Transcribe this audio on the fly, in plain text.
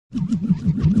Welcome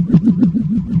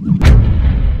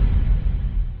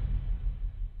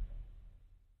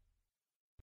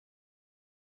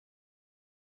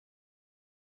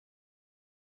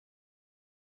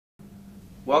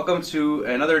to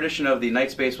another edition of the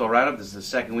Knights Baseball Roundup. This is the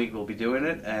second week we'll be doing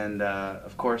it, and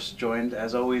of course joined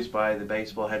as always by the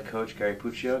baseball head coach Gary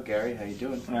Puccio. Gary, how you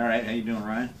doing? All right, how you doing,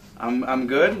 Ryan? I'm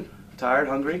good. Tired,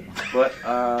 hungry, but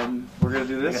we're gonna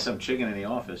do this. I got some chicken in the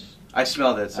office. I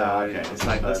smelled it, so okay.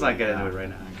 let's not get into it right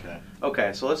now.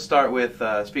 Okay, so let's start with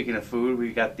speaking of food.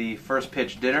 We got the first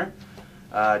pitch dinner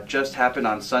just happened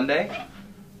on Sunday,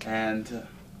 and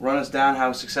run us down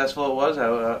how successful it was.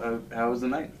 How was the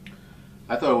night?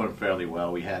 I thought it went fairly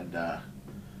well. We had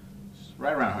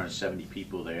right around 170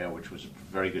 people there, which was a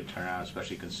very good turnout,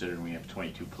 especially considering we have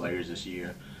 22 players this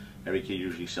year. Every kid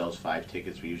usually sells 5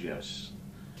 tickets. We usually have a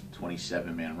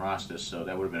 27-man roster, so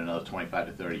that would have been another 25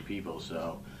 to 30 people.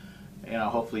 So, you know,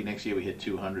 hopefully next year we hit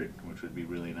 200, which would be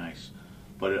really nice.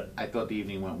 But I thought the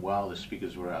evening went well. The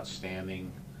speakers were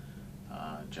outstanding.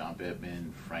 John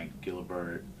Bittman, Frank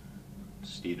Gilbert,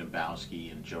 Steve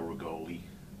Gapski, and Joe Rigoli.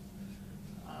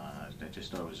 I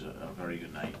just thought it was a very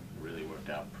good night. It really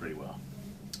worked out pretty well.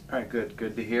 All right, good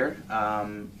to hear.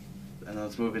 And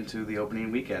let's move into the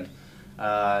opening weekend.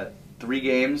 3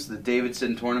 games, the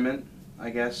Davidson tournament, I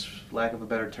guess, lack of a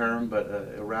better term,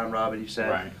 but a round robin, you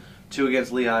said. Right. 2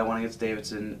 against Lehigh, 1 against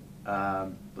Davidson.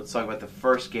 Let's talk about the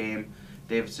first game.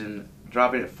 Davidson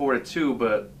dropping it 4-2,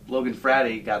 but Logan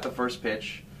Frati got the first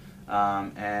pitch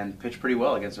and pitched pretty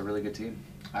well against a really good team.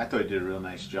 I thought he did a real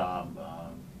nice job.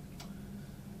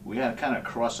 We had kind of a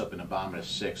cross-up in the bottom of the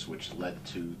 6th, which led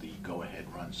to the go-ahead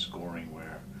run scoring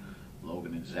where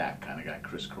Logan and Zach kind of got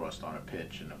crisscrossed on a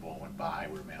pitch and the ball went by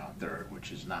with a man on third,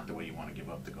 which is not the way you want to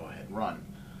give up the go-ahead run.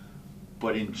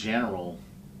 But in general,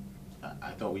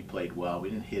 I thought we played well. We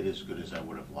didn't hit as good as I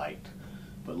would have liked.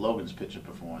 But Logan's pitching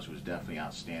performance was definitely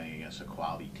outstanding against a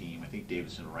quality team. I think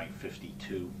Davidson ranked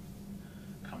 52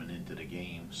 coming into the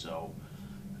game. So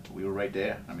we were right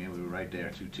there. I mean, we were right there,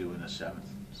 2-2 in the 7th.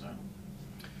 So.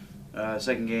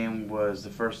 Second game was the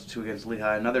first 2 against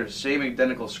Lehigh. Another same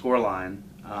identical scoreline.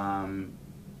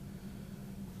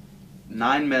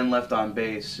 9 men left on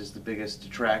base is the biggest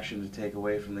detraction to take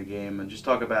away from the game. And just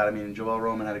talk about, I mean, Joel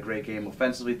Roman had a great game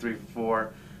offensively, 3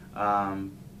 for 4,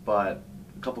 but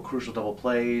a couple crucial double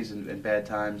plays and bad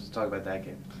times. Let's talk about that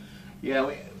game.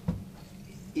 Yeah,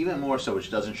 even more so,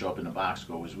 which doesn't show up in the box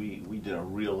score, was we did a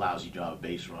real lousy job of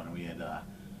base running.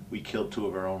 We killed 2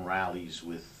 of our own rallies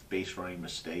with base running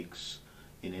mistakes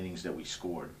in innings that we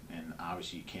scored, and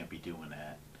obviously you can't be doing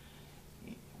that.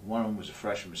 One of them was a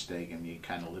fresh mistake, and you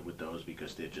kind of live with those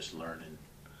because they're just learning.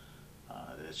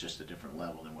 It's just a different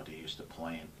level than what they're used to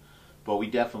playing. But we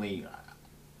definitely,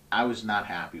 I was not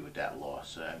happy with that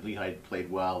loss. Lehigh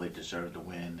played well. They deserved to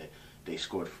win. They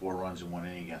scored 4 runs in 1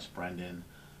 inning against Brendan.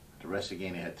 The rest of the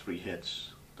game, they had 3 hits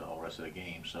the whole rest of the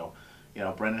game. So, you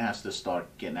know, Brendan has to start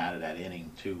getting out of that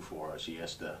inning, too, for us. He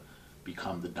has to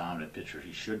become the dominant pitcher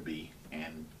he should be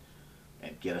and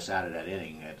get us out of that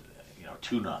inning at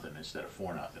 2-0 instead of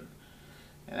 4-0.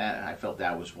 And I felt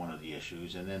that was one of the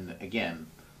issues. And then again,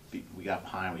 we got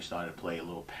behind. We started to play a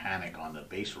little panic on the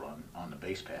base run, on the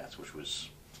base paths, which was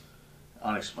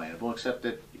unexplainable. Except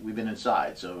that we've been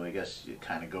inside, so I guess it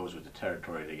kind of goes with the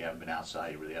territory that you haven't been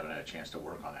outside. You really haven't had a chance to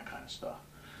work on that kind of stuff.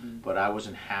 But I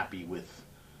wasn't happy with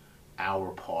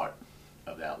our part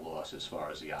of that loss as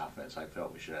far as the offense. I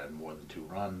felt we should have had more than 2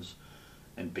 runs,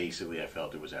 and basically I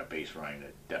felt it was our base running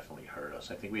that definitely hurt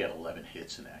us. I think we had 11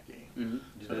 hits in that game.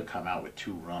 So to come out with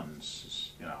 2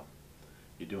 runs,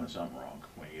 you're doing something wrong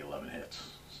when you get 11 hits.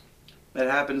 It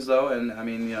happens though, and I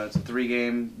mean, it's a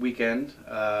 3-game weekend,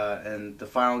 and the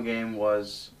final game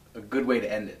was a good way to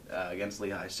end it against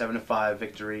Lehigh. 7-5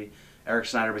 victory. Eric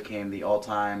Snyder became the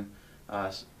all-time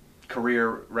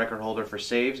career record holder for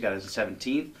saves, got his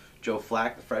 17th. Joe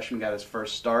Flack, the freshman, got his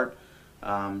first start.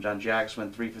 John Jacks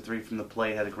went 3 for 3 from the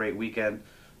plate, had a great weekend.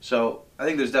 So I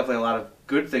think there's definitely a lot of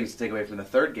good things to take away from the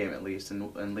 3rd game at least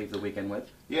and leave the weekend with.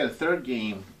 Yeah, the 3rd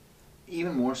game,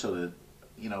 even more so that,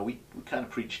 we kind of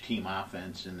preach team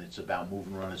offense, and it's about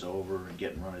moving runners over and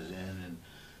getting runners in.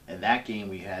 And that game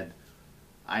we had,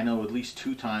 I know at least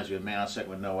 2 times we had a man on second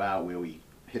with no out where we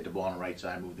hit the ball on the right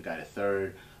side, moved the guy to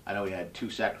 3rd. I know we had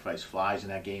 2 sacrifice flies in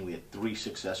that game. We had 3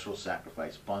 successful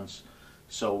sacrifice bunts.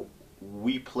 So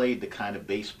we played the kind of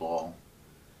baseball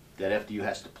that FDU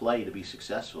has to play to be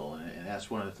successful. And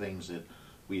that's one of the things that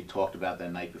we had talked about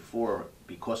that night before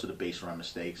because of the base run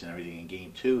mistakes and everything in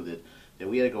Game 2, that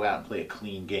we had to go out and play a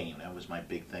clean game. That was my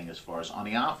big thing as far as on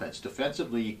the offense.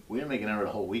 Defensively, we didn't make an error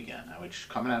the whole weekend. I was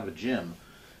coming out of a gym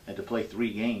and to play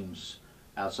 3 games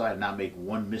outside and not make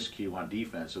one miscue on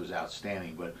defense was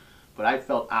outstanding. But I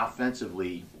felt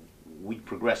offensively we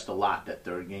progressed a lot that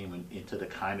third game into the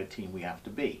kind of team we have to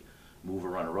be. Move a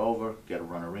runner over, get a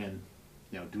runner in,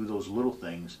 do those little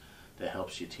things that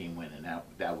helps your team win. And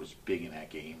that was big in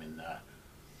that game. And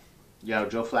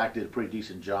Joe Flack did a pretty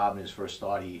decent job in his first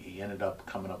start. He ended up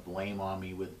coming up lame on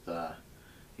me with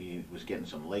he was getting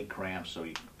some leg cramps, so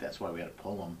that's why we had to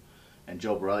pull him. And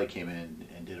Joe Borelli came in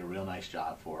and did a real nice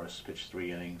job for us. Pitched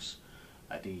 3 innings.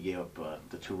 I think he gave up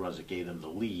the 2 runs that gave them the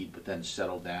lead, but then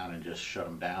settled down and just shut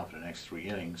them down for the next 3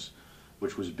 innings,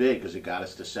 which was big because it got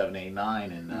us to 7, 8,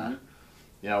 9. And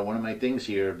one of my things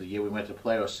here, the year we went to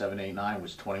playoffs, 7, 8, 9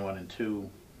 was 21-2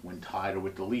 when tied or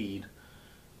with the lead,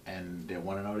 and they're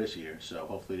 1-0 this year. So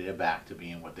hopefully they're back to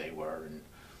being what they were. And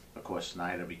of course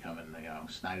Snyder becoming,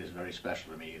 Snyder's very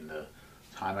special to me. In the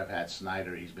time I've had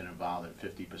Snyder, he's been involved in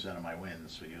 50% of my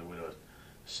wins, so either with a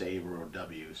save or a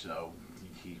W. So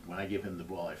when I give him the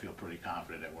ball, I feel pretty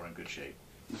confident that we're in good shape.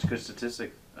 It's a good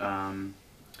statistic.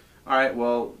 All right,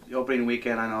 well, the opening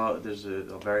weekend, I know there's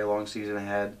a very long season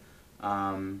ahead.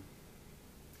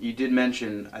 You did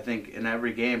mention, I think, in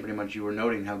every game, pretty much, you were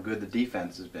noting how good the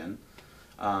defense has been.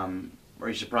 Are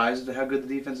you surprised at how good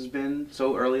the defense has been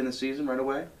so early in the season, right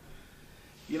away?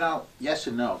 Yes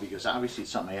and no, because obviously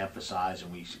it's something I emphasize,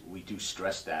 and we do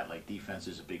stress that. Like, defense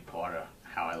is a big part of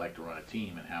how I like to run a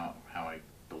team and how I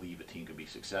believe a team could be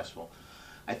successful.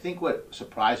 I think what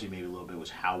surprised me maybe a little bit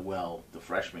was how well the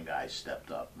freshman guys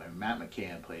stepped up. I mean, Matt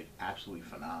McCann played absolutely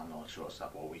phenomenal at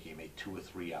shortstop all week. He made 2 or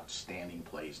 3 outstanding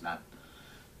plays, not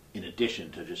in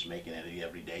addition to just making it an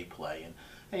everyday play. And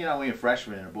when you're a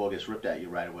freshman and a ball gets ripped at you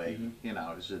right away,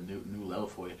 it's a new level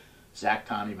for you. Zach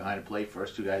Tomney behind the plate,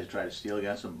 first 2 guys who tried to steal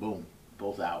against him, boom,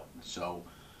 both out. So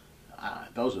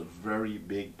those are very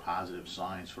big positive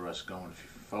signs for us going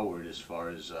forward as far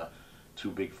as 2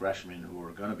 big freshmen who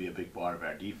are going to be a big part of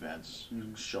our defense,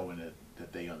 showing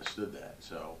that they understood that.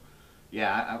 So,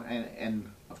 and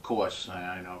of course,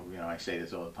 I know I say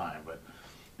this all the time, but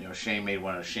Shane made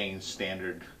one of Shane's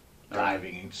standard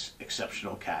diving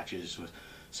exceptional catches.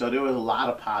 So there was a lot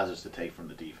of positives to take from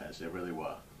the defense. There really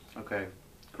were. Okay,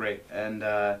 great. And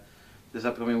this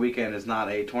upcoming weekend is not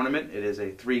a tournament. It is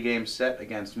a 3-game set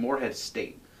against Morehead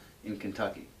State in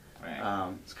Kentucky.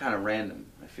 Right. It's kind of random,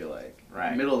 I feel like.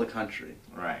 Right. Middle of the country.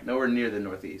 Right. Nowhere near the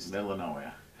Northeast. Middle of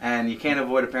nowhere. And you can't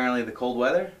avoid, apparently, the cold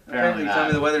weather? Apparently you tell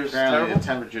me the weather's terrible? The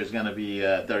temperature is going to be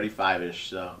 35-ish,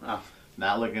 so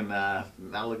not looking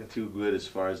too good as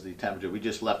far as the temperature. We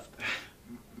just left.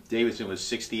 Davidson was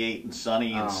 68 and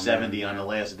sunny and 70 on the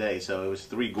last day, so it was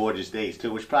 3 gorgeous days,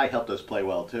 too, which probably helped us play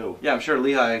well, too. Yeah, I'm sure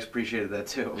Lehigh appreciated that,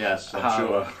 too. Yes, I'm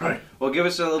sure. Right. Well, give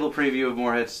us a little preview of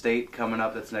Morehead State coming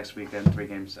up. That's next weekend,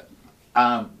 3-game set.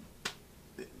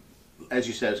 As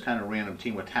you said, it's kind of a random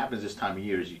team. What happens this time of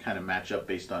year is you kind of match up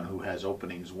based on who has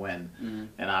openings when,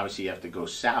 and obviously you have to go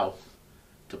south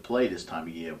to play this time of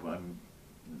year.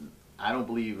 I don't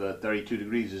believe 32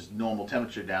 degrees is normal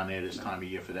temperature down there this time of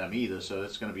year for them either, so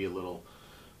it's going to be a little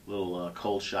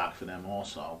cold shock for them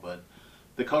also. But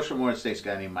the coach from Morehead State's a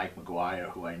guy named Mike McGuire,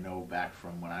 who I know back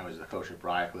from when I was the coach at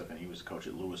Briarcliff and he was the coach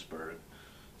at Lewisburg.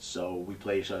 So we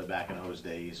played each other back in those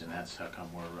days, and that's how come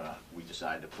we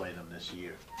decided to play them this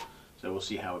year. So we'll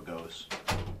see how it goes.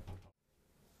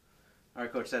 All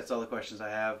right, Coach, that's all the questions I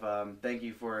have. Thank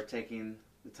you for taking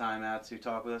the time out to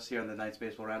talk with us here on the Knights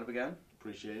Baseball Roundup again.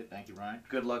 Appreciate it. Thank you, Ryan.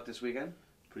 Good luck this weekend.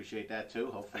 Appreciate that,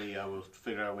 too. Hopefully we'll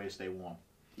figure out a way to stay warm.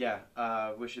 Yeah.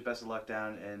 Wish you the best of luck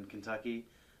down in Kentucky.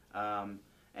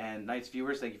 And Knights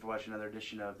viewers, thank you for watching another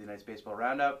edition of the Knights Baseball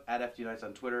Roundup. At FDU Knights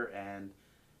on Twitter, and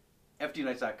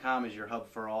FDUKnights.com is your hub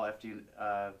for all FDU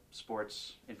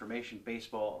sports information,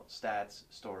 baseball, stats,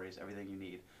 stories, everything you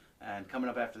need. And coming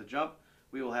up after the jump,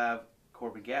 we will have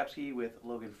Corbin Gapski with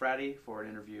Logan Frati for an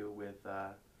interview with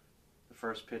the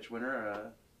first pitch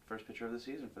winner, first pitcher of the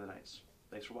season for the Knights.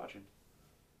 Thanks for watching.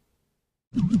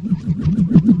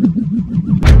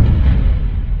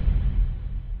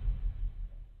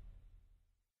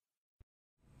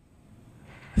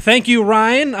 Thank you,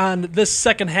 Ryan. On this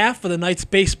second half of the Knights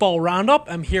Baseball Roundup,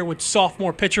 I'm here with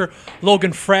sophomore pitcher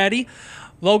Logan Frati.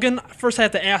 Logan, first I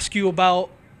have to ask you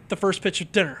about the first pitch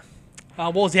of dinner.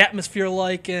 What was the atmosphere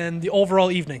like and the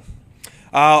overall evening?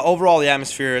 Overall, the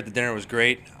atmosphere at the dinner was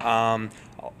great.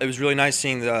 It was really nice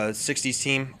seeing the 60s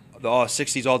team, the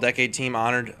 60s All-Decade team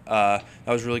honored. That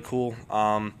was really cool.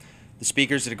 The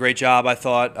speakers did a great job, I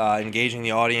thought, engaging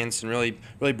the audience and really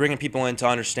bringing people in to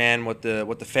understand what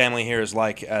the family here is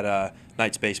like at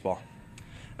Knights Baseball.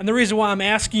 And the reason why I'm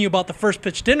asking you about the first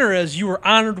pitch dinner is you were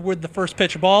honored with the first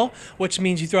pitch ball, which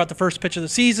means you threw out the first pitch of the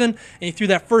season, and you threw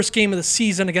that first game of the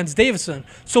season against Davidson.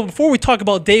 So before we talk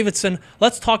about Davidson,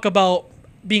 let's talk about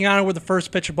being honored with the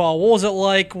first pitch ball. What was it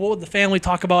like? What would the family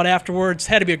talk about afterwards? It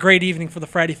had to be a great evening for the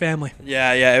Frati family.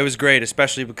 Yeah, it was great,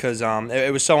 especially because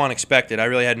it was so unexpected. I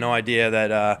really had no idea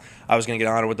that I was going to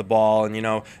get honored with the ball. And,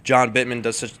 John Bittman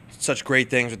does such great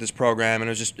things with this program, and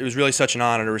it was really such an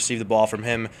honor to receive the ball from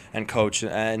him and coach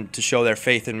and to show their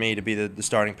faith in me to be the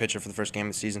starting pitcher for the first game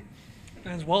of the season.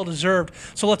 And it's well-deserved.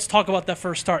 So let's talk about that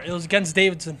first start. It was against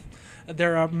Davidson.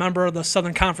 They're a member of the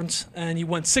Southern Conference, and you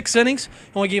went 6 innings.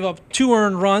 You only gave up 2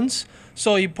 earned runs,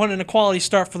 so you put in a quality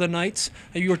start for the Knights.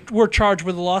 You were charged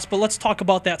with the loss, but let's talk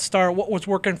about that start. What was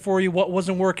working for you, what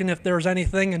wasn't working, if there was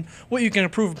anything, and what you can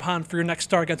improve upon for your next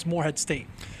start against Morehead State.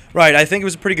 Right, I think it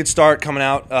was a pretty good start coming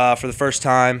out for the first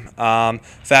time.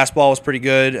 Fastball was pretty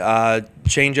good.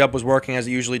 Changeup was working as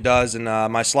it usually does, and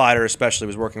my slider especially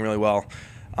was working really well.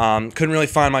 Couldn't really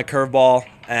find my curveball,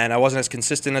 and I wasn't as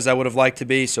consistent as I would have liked to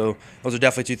be, so those are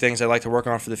definitely 2 things I'd like to work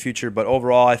on for the future. But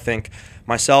overall, I think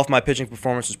my pitching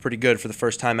performance was pretty good for the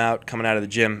first time out, coming out of the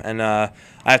gym. And I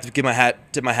have to tip my hat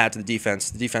to the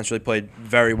defense. The defense really played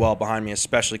very well behind me,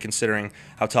 especially considering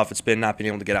how tough it's been not being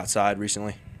able to get outside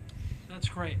recently. That's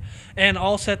great. And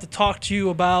also had to talk to you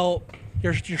about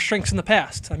your strengths in the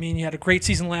past. I mean, you had a great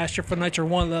season last year for the Knights. You're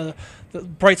one of the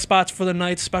bright spots for the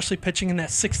Knights, especially pitching in that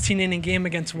 16-inning game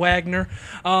against Wagner.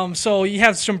 So you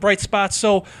have some bright spots.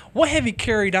 So what have you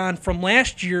carried on from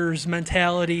last year's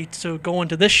mentality to go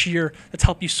into this year that's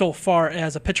helped you so far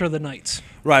as a pitcher of the Knights?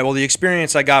 Right. Well, the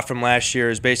experience I got from last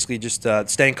year is basically just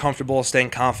staying comfortable,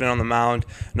 staying confident on the mound,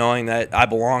 knowing that I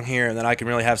belong here and that I can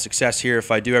really have success here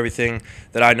if I do everything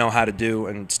that I know how to do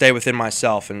and stay within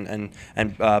myself and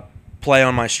play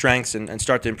on my strengths and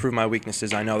start to improve my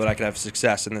weaknesses. I know that I could have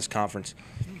success in this conference.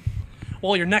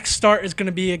 Well, your next start is going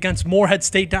to be against Morehead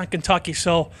State down in Kentucky.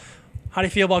 So how do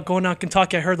you feel about going down to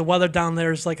Kentucky? I heard the weather down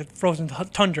there is like a frozen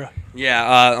tundra.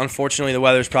 Yeah, unfortunately the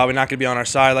weather's probably not going to be on our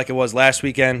side like it was last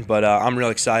weekend, but I'm really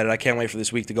excited. I can't wait for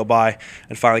this week to go by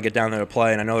and finally get down there to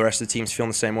play, and I know the rest of the team's feeling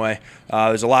the same way.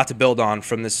 There's a lot to build on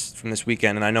from this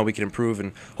weekend, and I know we can improve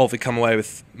and hopefully come away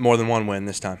with more than 1 win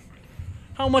this time.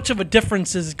 How much of a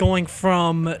difference is going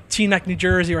from Teaneck, New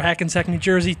Jersey or Hackensack, New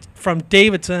Jersey from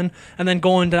Davidson and then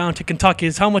going down to Kentucky?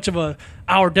 How much of a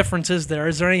hour difference is there?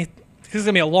 Is there any – this is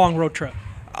going to be a long road trip.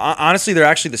 Honestly, they're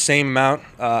actually the same amount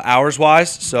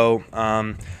hours-wise. So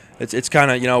it's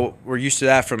kind of, we're used to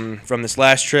that from this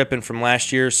last trip and from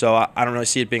last year. So I don't really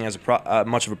see it being as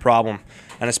much of a problem.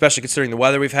 And especially considering the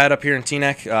weather we've had up here in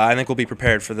Teaneck, I think we'll be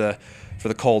prepared for the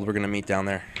cold we're going to meet down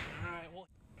there.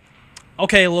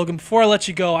 Okay, Logan, before I let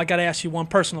you go, I got to ask you one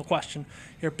personal question.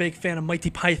 You're a big fan of Mighty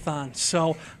Python,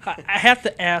 so I have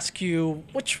to ask you,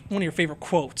 which one of your favorite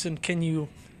quotes, and can you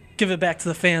give it back to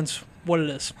the fans what it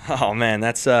is? Oh, man,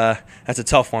 that's a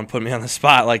tough one, putting me on the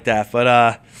spot like that. But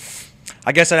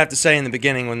I guess I'd have to say in the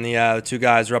beginning when the 2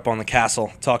 guys were up on the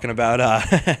castle talking about,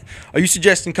 are you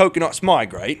suggesting coconuts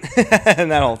migrate?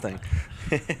 And that whole thing.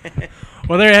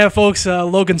 Well, there you have it, folks,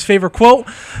 Logan's favorite quote.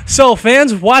 So,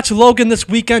 fans, watch Logan this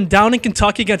weekend down in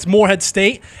Kentucky against Morehead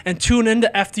State and tune in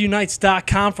to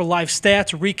FDUKnights.com for live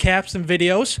stats, recaps, and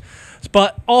videos.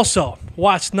 But also,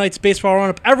 watch Knights Baseball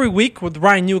Roundup every week with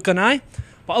Ryan Uke and I.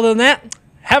 But other than that,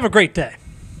 have a great day.